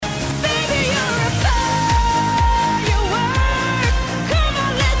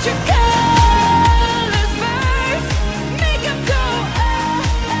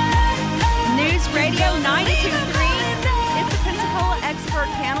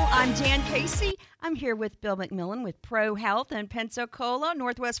I'm Jan Casey. I'm here with Bill McMillan with Pro Health in Pensacola,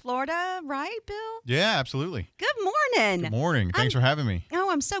 Northwest Florida. Right, Bill? Yeah, absolutely. Good morning. Good morning. Thanks for having me.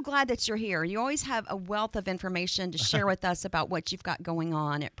 Oh, I'm so glad that you're here. You always have a wealth of information to share with us about what you've got going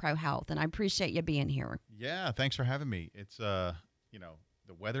on at Pro Health, and I appreciate you being here. Yeah, thanks for having me. It's the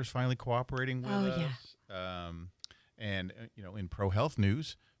weather's finally cooperating with us. And in Pro Health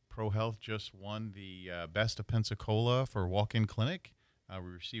news, Pro Health just won the Best of Pensacola for walk-in clinic. We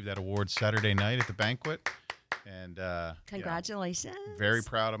received that award Saturday night at the banquet, and Congratulations. Very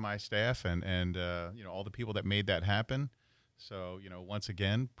proud of my staff and all the people that made that happen. So once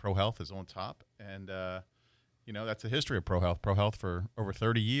again, Pro Health is on top, and that's the history of Pro Health. Pro Health for over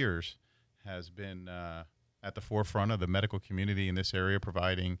 30 years has been at the forefront of the medical community in this area,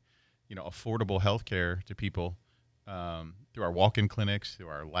 providing affordable health care to people through our walk-in clinics, through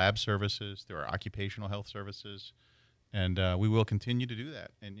our lab services, through our occupational health services. And we will continue to do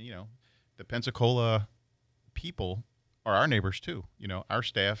that. And, the Pensacola people are our neighbors, too. Our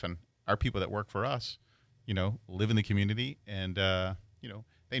staff and our people that work for us, live in the community. And,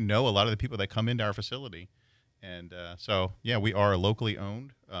 they know a lot of the people that come into our facility. And we are a locally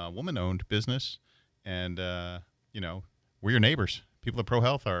owned, woman-owned business. And, we're your neighbors. People at Pro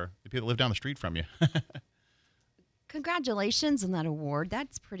Health are the people that live down the street from you. Congratulations on that award.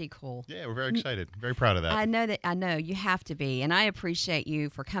 That's pretty cool. Yeah, we're very excited. Very proud of that. I know you have to be. And I appreciate you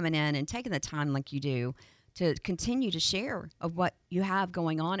for coming in and taking the time like you do to continue to share of what you have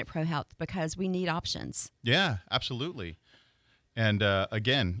going on at Pro Health, because we need options. Yeah, absolutely. And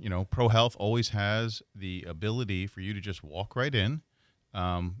again, Pro Health always has the ability for you to just walk right in,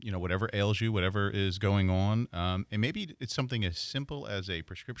 whatever ails you, whatever is going on. And maybe it's something as simple as a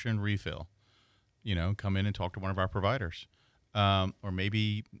prescription refill. Come in and talk to one of our providers. Or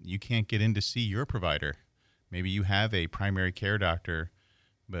maybe you can't get in to see your provider. Maybe you have a primary care doctor,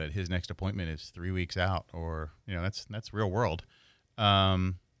 but his next appointment is 3 weeks out, or, that's real world.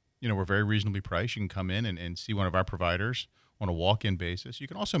 We're very reasonably priced. You can come in and see one of our providers on a walk-in basis. You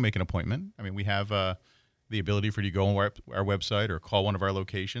can also make an appointment. I mean, we have the ability for you to go on our website or call one of our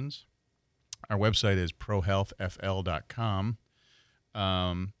locations. Our website is prohealthfl.com.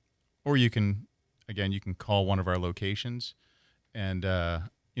 Or you can call one of our locations and,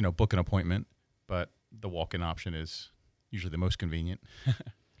 book an appointment, but the walk-in option is usually the most convenient.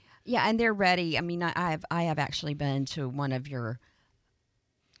 Yeah, and they're ready. I mean, I have actually been to one of your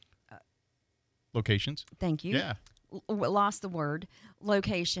locations. Thank you. Yeah. Lost the word.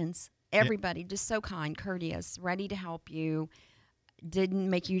 Locations. Everybody just so kind, courteous, ready to help you. Didn't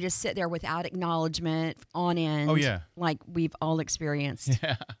make you just sit there without acknowledgement on end. Oh, yeah. Like we've all experienced,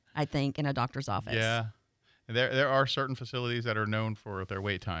 Yeah. I think, in a doctor's office. Yeah. There are certain facilities that are known for their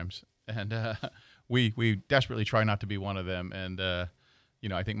wait times, and we desperately try not to be one of them. And,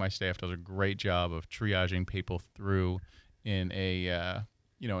 I think my staff does a great job of triaging people through in a, an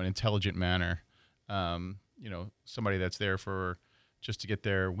intelligent manner. Somebody that's there for just to get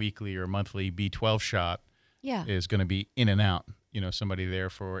their weekly or monthly B12 shot is going to be in and out. Somebody there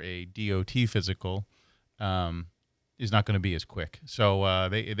for a DOT physical is not going to be as quick. So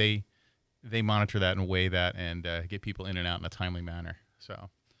they monitor that and weigh that and get people in and out in a timely manner.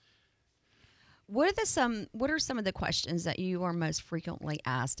 So, what are some of the questions that you are most frequently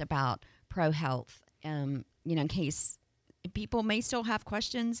asked about Pro Health? In case people may still have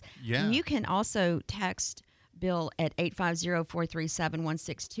questions. Yeah. And you can also text Bill at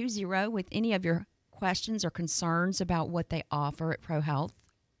 850-437-1620 with any of your questions or concerns about what they offer at Pro Health.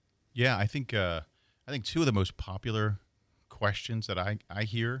 Yeah, I think two of the most popular questions that I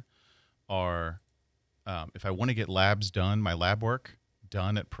hear are if I want to get labs done, my lab work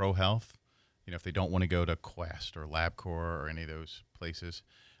done at Pro Health, if they don't want to go to Quest or LabCorp or any of those places,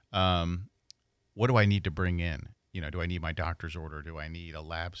 what do I need to bring in? Do I need my doctor's order? Do I need a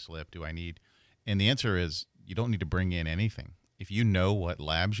lab slip? And the answer is you don't need to bring in anything. If you know what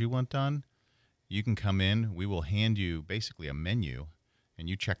labs you want done, you can come in. We will hand you basically a menu, and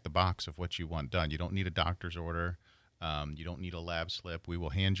you check the box of what you want done. You don't need a doctor's order. You don't need a lab slip. We will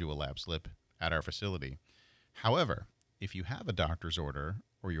hand you a lab slip at our facility. However, if you have a doctor's order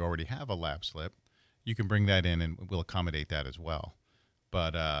or you already have a lab slip, you can bring that in, and we'll accommodate that as well.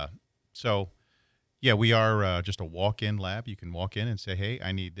 But we are just a walk-in lab. You can walk in and say, hey,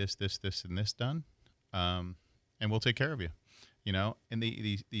 I need this, this, this, and this done, and we'll take care of you. And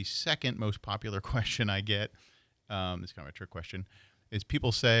the second most popular question I get, it's kind of a trick question, is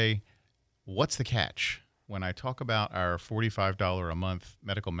people say, what's the catch? When I talk about our $45 a month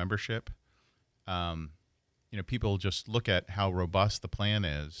medical membership, people just look at how robust the plan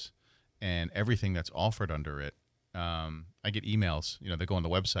is and everything that's offered under it, I get emails. They go on the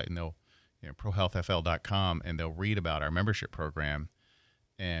website and they'll, prohealthfl.com, and they'll read about our membership program,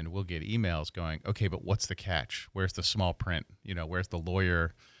 and we'll get emails going, okay, but what's the catch? Where's the small print? Where's the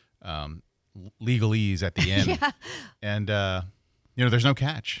lawyer legalese at the end? Yeah. And there's no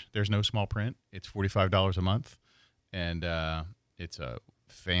catch. There's no small print. It's $45 a month, and it's a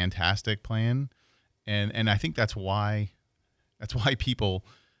fantastic plan. And I think that's why people,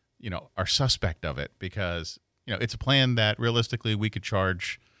 are suspect of it, because it's a plan that realistically we could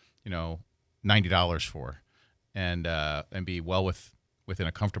charge, $90 for, and be well within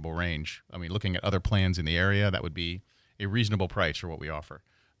a comfortable range. I mean, looking at other plans in the area, that would be a reasonable price for what we offer.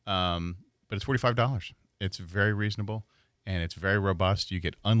 But it's $45. It's very reasonable, and it's very robust. You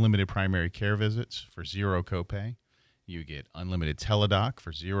get unlimited primary care visits for zero copay. You get unlimited teledoc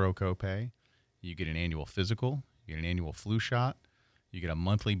for zero copay. You get an annual physical. You get an annual flu shot. You get a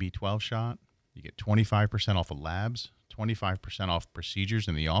monthly B12 shot. You get 25% off of labs, 25% off procedures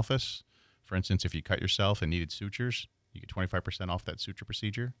in the office. For instance, if you cut yourself and needed sutures, you get 25% off that suture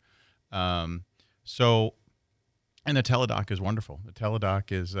procedure. And the teledoc is wonderful. The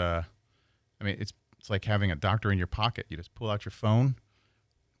teledoc is, it's like having a doctor in your pocket. You just pull out your phone,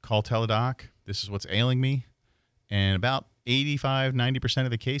 call teledoc. This is what's ailing me. And about 85, 90%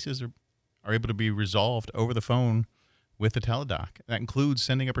 of the cases are able to be resolved over the phone with the teledoc. That includes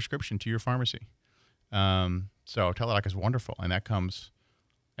sending a prescription to your pharmacy. So teledoc is wonderful, and that comes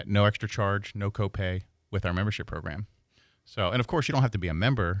at no extra charge, no copay with our membership program. So, and of course, you don't have to be a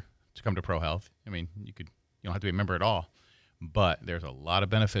member to come to ProHealth. I mean, you don't have to be a member at all, but there's a lot of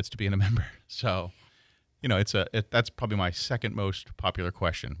benefits to being a member. So, that's probably my second most popular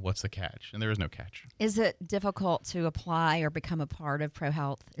question. What's the catch? And there is no catch. Is it difficult to apply or become a part of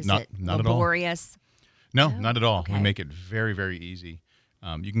ProHealth? Is not it at all. laborious? No, not at all. Okay. We make it very, very easy.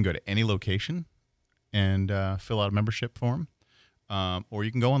 You can go to any location and fill out a membership form, or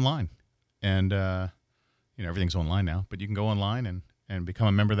you can go online. And, everything's online now, but you can go online and become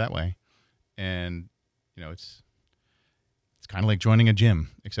a member that way. And, it's kind of like joining a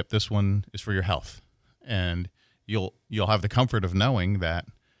gym, except this one is for your health. And you'll have the comfort of knowing that,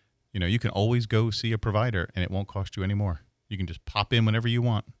 you can always go see a provider and it won't cost you any more. You can just pop in whenever you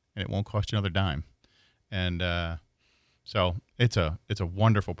want and it won't cost you another dime. And so it's a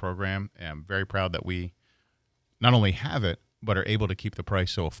wonderful program, and I'm very proud that we not only have it, but are able to keep the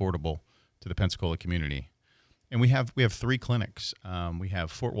price so affordable to the Pensacola community. And we have 3 clinics. We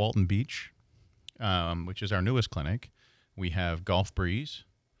have Fort Walton Beach, which is our newest clinic. We have Gulf Breeze,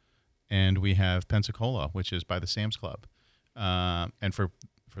 and we have Pensacola, which is by the Sam's Club. And for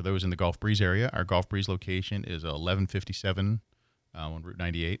those in the Gulf Breeze area, our Gulf Breeze location is 1157 on Route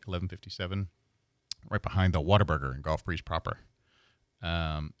 98, 1157. Right behind the Whataburger in Gulf Breeze proper.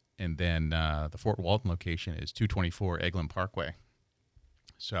 And then the Fort Walton location is 224 Eglin Parkway.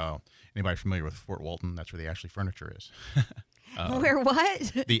 So anybody familiar with Fort Walton, that's where the Ashley Furniture is. Where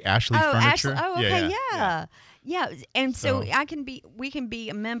what? The Ashley Furniture. Oh, okay, yeah. And so So- we can be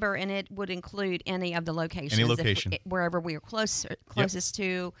a member, and it would include any of the locations. Any location. Wherever we are closest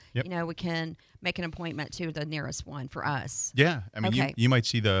to, Yep. we can make an appointment to the nearest one for us. Yeah. I mean, Okay. you might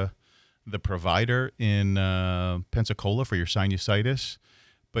see the provider in Pensacola for your sinusitis,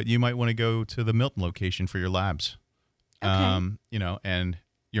 but you might want to go to the Milton location for your labs. Okay. And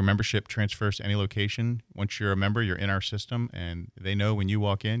your membership transfers to any location. Once you're a member, you're in our system, and they know when you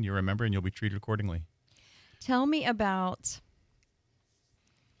walk in, you're a member, and you'll be treated accordingly. Tell me about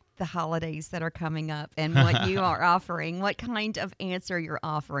the holidays that are coming up and what you are offering. What kind of answer you're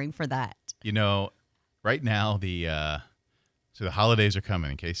offering for that? Right now, so the holidays are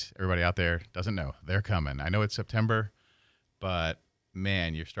coming, in case everybody out there doesn't know. They're coming. I know it's September, but,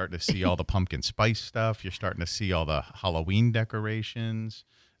 man, you're starting to see all the pumpkin spice stuff. You're starting to see all the Halloween decorations,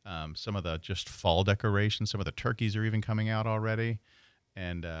 some of the just fall decorations. Some of the turkeys are even coming out already.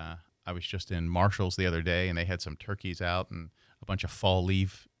 And I was just in Marshall's the other day, and they had some turkeys out and a bunch of fall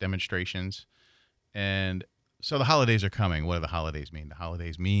leaf demonstrations. And so the holidays are coming. What do the holidays mean? The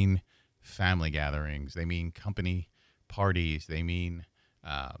holidays mean family gatherings. They mean company parties. They mean,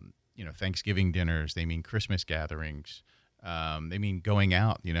 Thanksgiving dinners. They mean Christmas gatherings. They mean going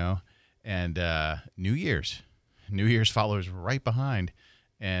out, and New Year's. New Year's follows right behind,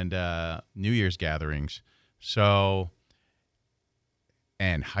 and New Year's gatherings. So,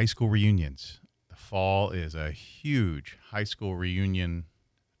 and high school reunions. The fall is a huge high school reunion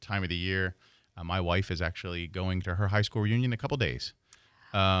time of the year. My wife is actually going to her high school reunion in a couple days.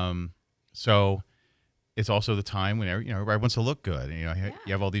 So it's also the time when everybody wants to look good.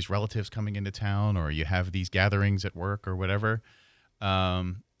 You have all these relatives coming into town, or you have these gatherings at work or whatever.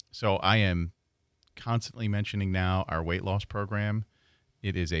 So I am constantly mentioning now our weight loss program.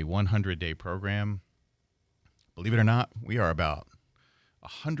 It is a 100-day program. Believe it or not, we are about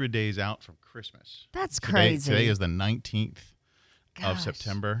 100 days out from Christmas. That's crazy. Today is the 19th of Gosh.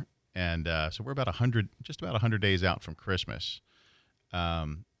 September, and so we're just about 100 days out from Christmas.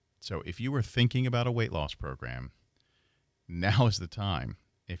 So if you were thinking about a weight loss program, now is the time.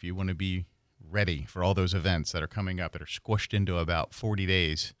 If you want to be ready for all those events that are coming up that are squished into about 40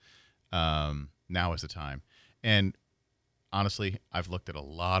 days, now is the time. And honestly, I've looked at a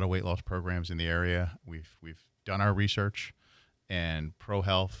lot of weight loss programs in the area. We've done our research, and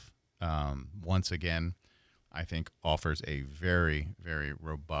ProHealth, once again, I think offers a very, very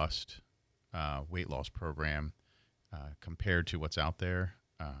robust weight loss program compared to what's out there,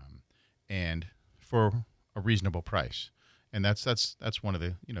 and for a reasonable price. And that's one of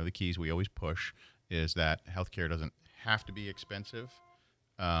the the keys we always push, is that healthcare doesn't have to be expensive.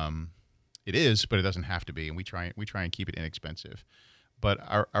 It is, but it doesn't have to be, and we try and keep it inexpensive. But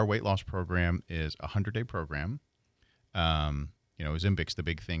our weight loss program is a 100-day program. Ozembic's the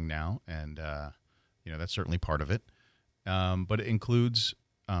big thing now, and that's certainly part of it. But it includes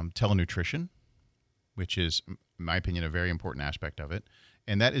telenutrition, which is, in my opinion, a very important aspect of it.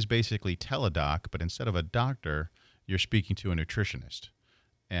 And that is basically teledoc, but instead of a doctor, you're speaking to a nutritionist.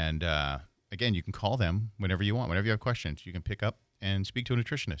 And again, you can call them whenever you want. Whenever you have questions, you can pick up and speak to a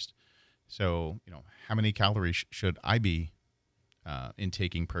nutritionist. So, how many calories should I be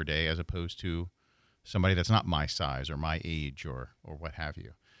intaking per day, as opposed to somebody that's not my size or my age or what have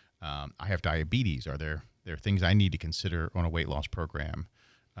you? I have diabetes. Are there things I need to consider on a weight loss program?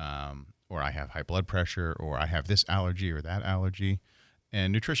 Or I have high blood pressure, or I have this allergy or that allergy.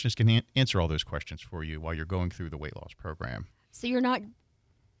 And nutritionists can answer all those questions for you while you're going through the weight loss program. So you're not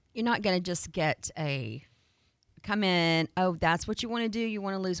going to just come in, oh, that's what you want to do, you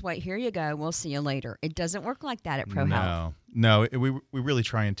want to lose weight, here you go, we'll see you later. It doesn't work like that at ProHealth. No, we really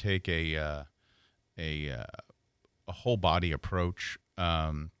try and take a whole body approach.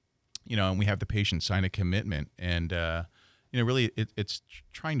 And we have the patient sign a commitment, and really it's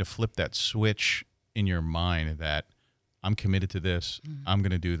trying to flip that switch in your mind that I'm committed to this, I'm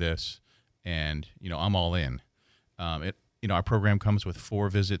going to do this, and I'm all in. Our program comes with 4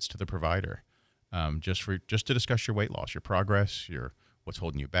 visits to the provider, just to discuss your weight loss, your progress, what's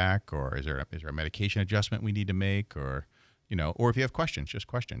holding you back, or is there a medication adjustment we need to make, or or if you have questions, just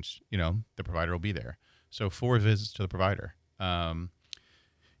questions. The provider will be there. So 4 visits to the provider.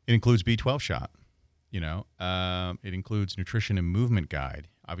 It includes B12 shot. It includes nutrition and movement guide.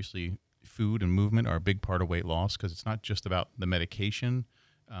 Obviously, food and movement are a big part of weight loss, because it's not just about the medication.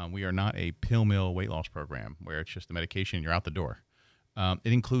 We are not a pill mill weight loss program where it's just the medication and you're out the door.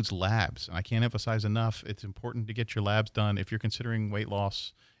 It includes labs, and I can't emphasize enough, it's important to get your labs done. If you're considering weight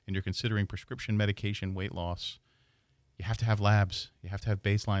loss and you're considering prescription medication weight loss, you have to have labs. You have to have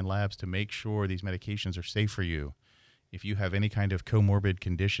baseline labs to make sure these medications are safe for you. If you have any kind of comorbid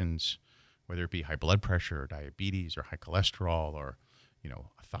conditions, whether it be high blood pressure or diabetes or high cholesterol or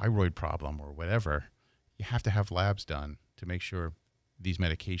a thyroid problem or whatever, you have to have labs done to make sure these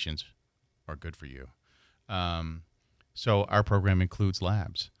medications are good for you. So our program includes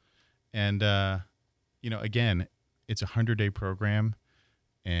labs. And, again, it's a 100-day program,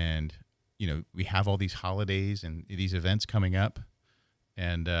 and, we have all these holidays and these events coming up,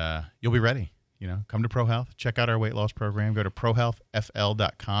 and you'll be ready. Come to ProHealth, check out our weight loss program, go to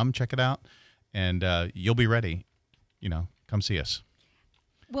prohealthfl.com, check it out, and you'll be ready. Come see us.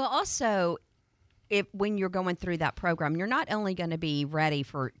 Well, also, when you're going through that program, you're not only going to be ready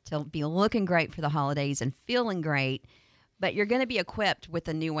to be looking great for the holidays and feeling great, but you're going to be equipped with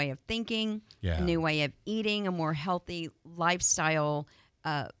a new way of thinking, a new way of eating, a more healthy lifestyle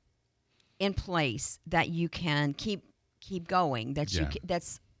in place that you can keep going.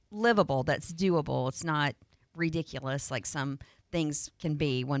 That's livable, that's doable. It's not ridiculous like some things can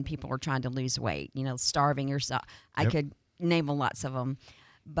be when people are trying to lose weight. Starving yourself. I could name lots of them.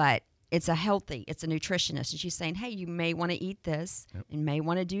 But it's a nutritionist, and she's saying, hey, you may want to eat this and may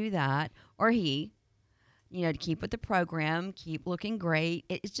want to do that, or to keep with the program, keep looking great.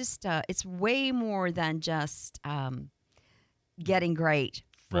 It's just, it's way more than just getting great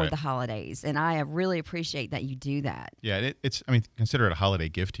for the holidays. And I really appreciate that you do that. Yeah, consider it a holiday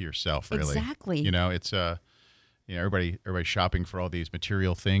gift to yourself, really. Exactly. It's everybody's shopping for all these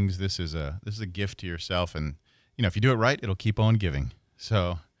material things. This is a gift to yourself, and if you do it right, it'll keep on giving.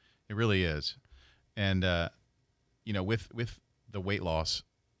 So it really is. And, with the weight loss,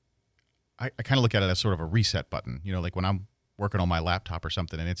 I kind of look at it as sort of a reset button. Like when I'm working on my laptop or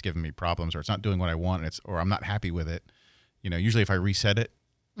something and it's giving me problems, or it's not doing what I want, or I'm not happy with it. Usually if I reset it,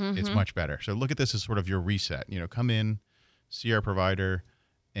 it's much better. So look at this as sort of your reset. Come in, see our provider,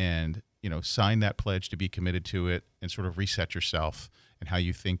 and sign that pledge to be committed to it, and sort of reset yourself and how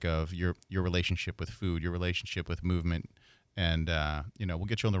you think of your relationship with food, your relationship with movement, and we'll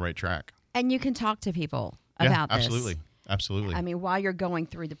get you on the right track. And you can talk to people about this. Absolutely. I mean, while you're going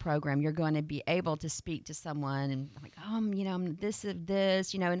through the program, you're going to be able to speak to someone and like, I'm this,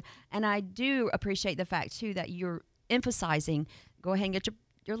 and I do appreciate the fact too that you're emphasizing, go ahead and get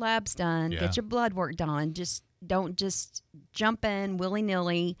your labs done, get your blood work done. Don't just jump in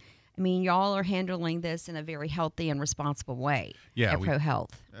willy-nilly. I mean, y'all are handling this in a very healthy and responsible way at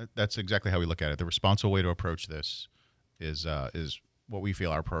ProHealth. That's exactly how we look at it. The responsible way to approach this is what we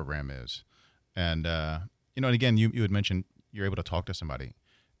feel our program is. And, and again, you had mentioned you're able to talk to somebody.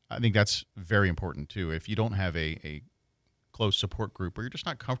 I think that's very important, too. If you don't have a close support group, or you're just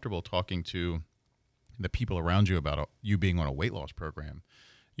not comfortable talking to the people around you about you being on a weight loss program,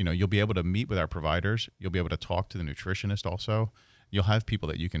 you'll be able to meet with our providers. You'll be able to talk to the nutritionist also. You'll have people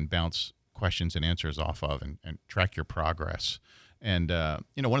that you can bounce questions and answers off of and track your progress. And, one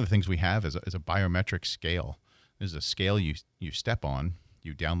of the things we have is a biometric scale. This is a scale you step on.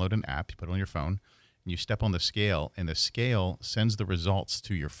 You download an app, you put it on your phone, and you step on the scale, and the scale sends the results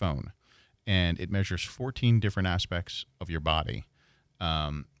to your phone. And it measures 14 different aspects of your body.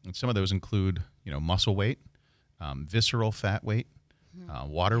 And some of those include, muscle weight, visceral fat weight,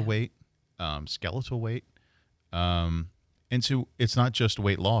 water weight, skeletal weight. And so it's not just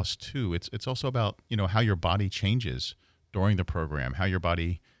weight loss, too. It's also about, how your body changes during the program, how your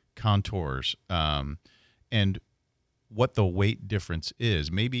body contours, and what the weight difference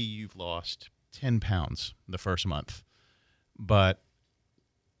is. Maybe you've lost 10 pounds the first month, but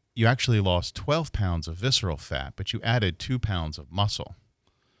you actually lost 12 pounds of visceral fat, but you added 2 pounds of muscle.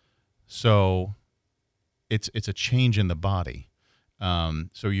 So it's a change in the body.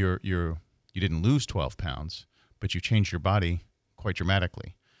 So you didn't lose 12 pounds, but you changed your body quite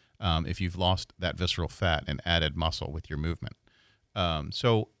dramatically if you've lost that visceral fat and added muscle with your movement.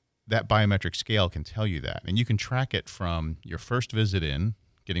 So that biometric scale can tell you that. And you can track it from your first visit in,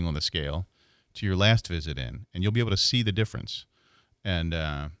 getting on the scale, to your last visit in, and you'll be able to see the difference. And,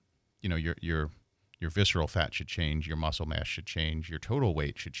 your visceral fat should change, your muscle mass should change, your total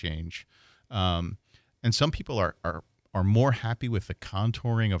weight should change. And some people are more happy with the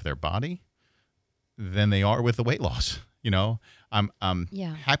contouring of their body than they are with the weight loss. I'm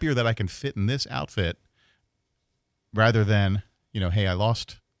happier that I can fit in this outfit rather than, hey, I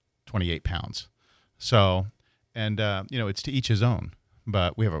lost 28 pounds. So, and it's to each his own.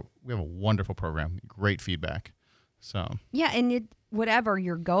 But we have a wonderful program, great feedback. So and whatever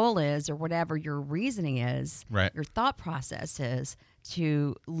your goal is or whatever your reasoning is, right, your thought process is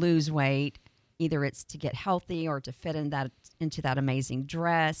to lose weight. Either it's to get healthy or to fit into that amazing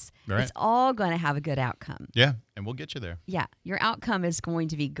dress. Right. It's all going to have a good outcome. Yeah, and we'll get you there. Yeah, your outcome is going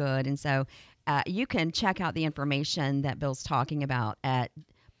to be good. And so you can check out the information that Bill's talking about at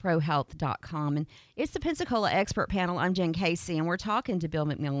ProHealth.com. And it's the Pensacola Expert Panel. I'm Jen Casey, and we're talking to Bill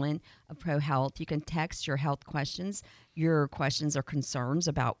McMillan of ProHealth. You can text your health questions, your questions or concerns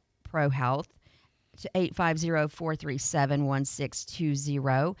about ProHealth to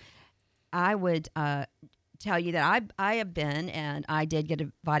 850-437-1620. I would tell you that I have been, and I did get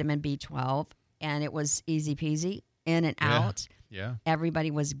a vitamin B12, and it was easy peasy, in and out. Yeah.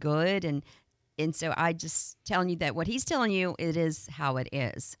 Everybody was good, and so I just telling you that what he's telling you, it is how it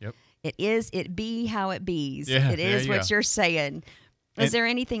is. Yep. It be how it bees. Yeah, it is what you're saying. Is And- there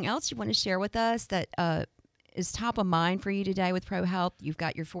anything else you want to share with us that is top of mind for you today with ProHealth? You've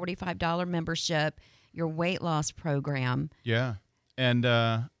got your $45 membership, your weight loss program. Yeah. And,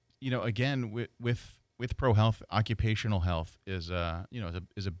 again, with ProHealth, occupational health is a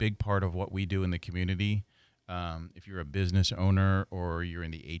big part of what we do in the community. If you're a business owner or you're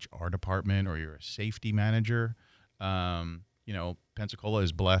in the HR department or you're a safety manager, Pensacola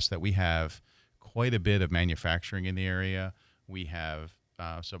is blessed that we have quite a bit of manufacturing in the area. We have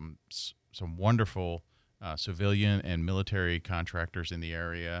some wonderful civilian and military contractors in the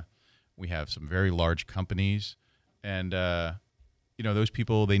area. We have some very large companies, and those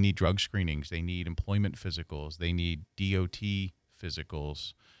people, they need drug screenings, they need employment physicals, they need DOT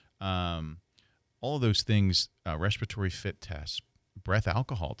physicals, all of those things, respiratory fit tests, breath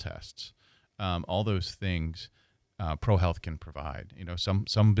alcohol tests, all those things ProHealth can provide.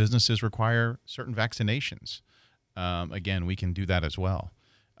 Some businesses require certain vaccinations. Again, we can do that as well.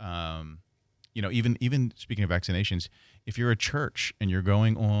 Even speaking of vaccinations, if you're a church and you're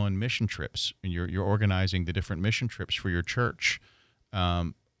going on mission trips and you're organizing the different mission trips for your church,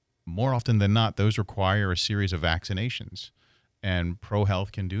 more often than not, those require a series of vaccinations. and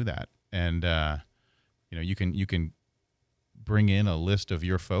ProHealth can do that. And you can bring in a list of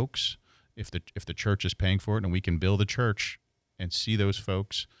your folks if the church is paying for it, and we can bill the church and see those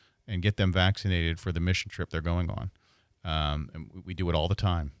folks and get them vaccinated for the mission trip they're going on. And we do it all the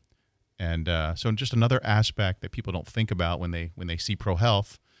time. And so just another aspect that people don't think about when they see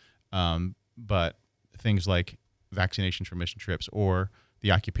ProHealth, but things like vaccinations for mission trips or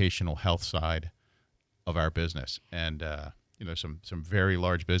the occupational health side of our business. And some very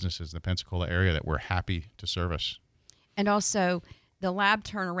large businesses in the Pensacola area that we're happy to service. And also the lab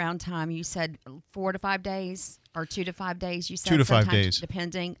turnaround time, you said 4 to 5 days or 2 to 5 days. You said 2 to 5 days,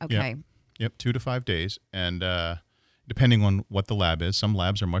 depending. Okay. Yep, 2 to 5 days, and depending on what the lab is. Some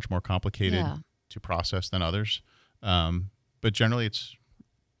labs are much more complicated to process than others, but generally it's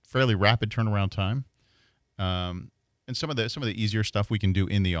fairly rapid turnaround time. And some of the easier stuff we can do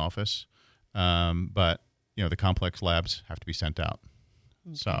in the office, but the complex labs have to be sent out.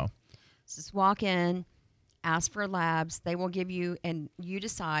 Okay. So just walk in, ask for labs. They will give you, and you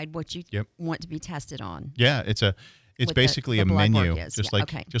decide what you want to be tested on. Yeah, it's basically a menu, just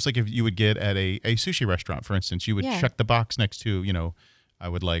like if you would get at a sushi restaurant, for instance. You would check the box next to, I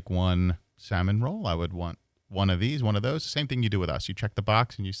would like one salmon roll. I would want one of these, one of those. Same thing you do with us. You check the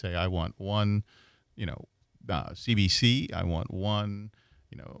box and you say, I want one, CBC. I want one,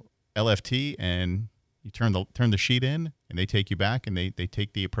 LFT, and you turn the sheet in, and they take you back, and they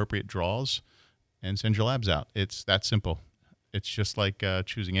take the appropriate draws and send your labs out. It's that simple. It's just like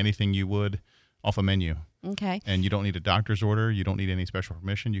choosing anything you would off a menu. Okay. And you don't need a doctor's order. You don't need any special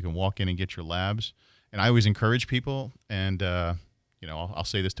permission. You can walk in and get your labs. And I always encourage people, and I'll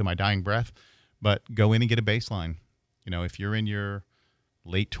say this to my dying breath, but go in and get a baseline. If you're in your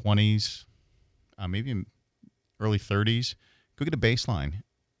late 20s, maybe early 30s, go get a baseline.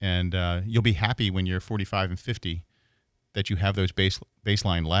 And you'll be happy when you're 45 and 50 that you have those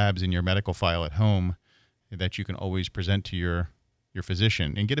baseline labs in your medical file at home that you can always present to your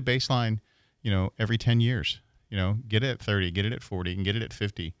physician. And get a baseline, every 10 years. Get it at 30, get it at 40, and get it at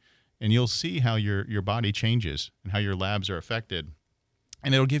 50. And you'll see how your body changes and how your labs are affected.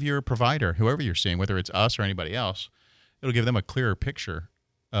 And it'll give your provider, whoever you're seeing, whether it's us or anybody else, it'll give them a clearer picture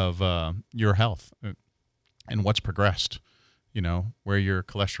of your health and what's progressed. Where your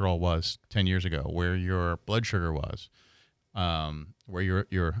cholesterol was 10 years ago, where your blood sugar was, where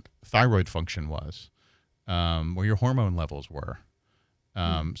your thyroid function was, where your hormone levels were.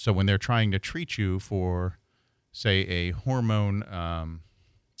 So when they're trying to treat you for, say, a hormone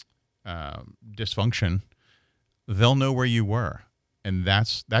dysfunction, they'll know where you were. And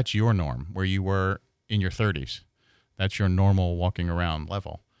that's your norm, where you were in your 30s. That's your normal walking around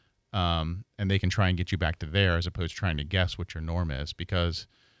level. And they can try and get you back to there as opposed to trying to guess what your norm is. Because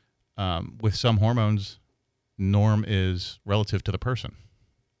with some hormones, norm is relative to the person.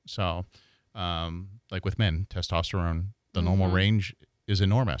 So like with men, testosterone, the normal range is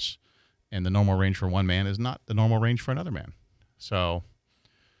enormous. And the normal range for one man is not the normal range for another man. So,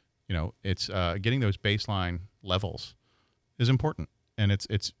 it's getting those baseline levels is important. And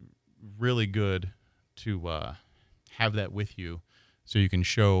it's really good to have that with you so you can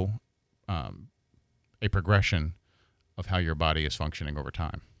show a progression of how your body is functioning over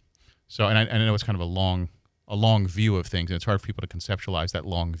time. So, and I know it's kind of a long view of things, and it's hard for people to conceptualize that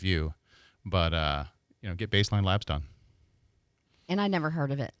long view, but get baseline labs done. And I never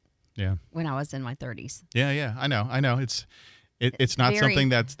heard of it. Yeah. When I was in my 30s. Yeah, I know. It's not something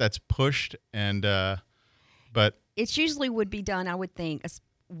that's pushed, and but it usually would be done, I would think,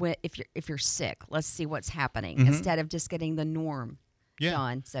 if you're sick. Let's see what's happening instead of just getting the norm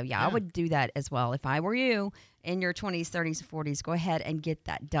done. So I would do that as well if I were you in your 20s, 30s, 40s. Go ahead and get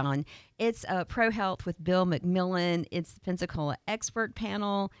that done. It's ProHealth with Bill McMillan. It's the Pensacola Expert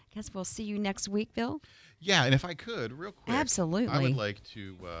Panel. I guess we'll see you next week, Bill. Yeah, and if I could, real quick, absolutely, I would like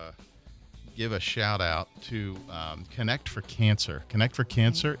to give a shout out to Connect for Cancer. Connect for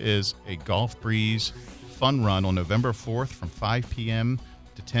Cancer is a Golf Breeze fun run on November 4th from 5 p.m.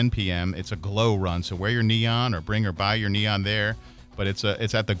 to 10 p.m. It's a glow run, so wear your neon or bring or buy your neon there. But it's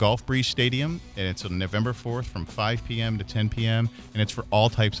at the Golf Breeze Stadium, and it's on November 4th from 5 p.m. to 10 p.m., and it's for all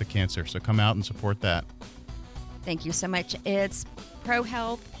types of cancer. So come out and support that. Thank you so much. It's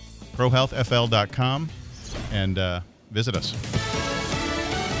ProHealth. ProHealthFL.com, and visit us.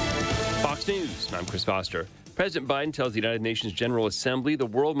 Fox News, I'm Chris Foster. President Biden tells the United Nations General Assembly the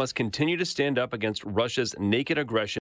world must continue to stand up against Russia's naked aggression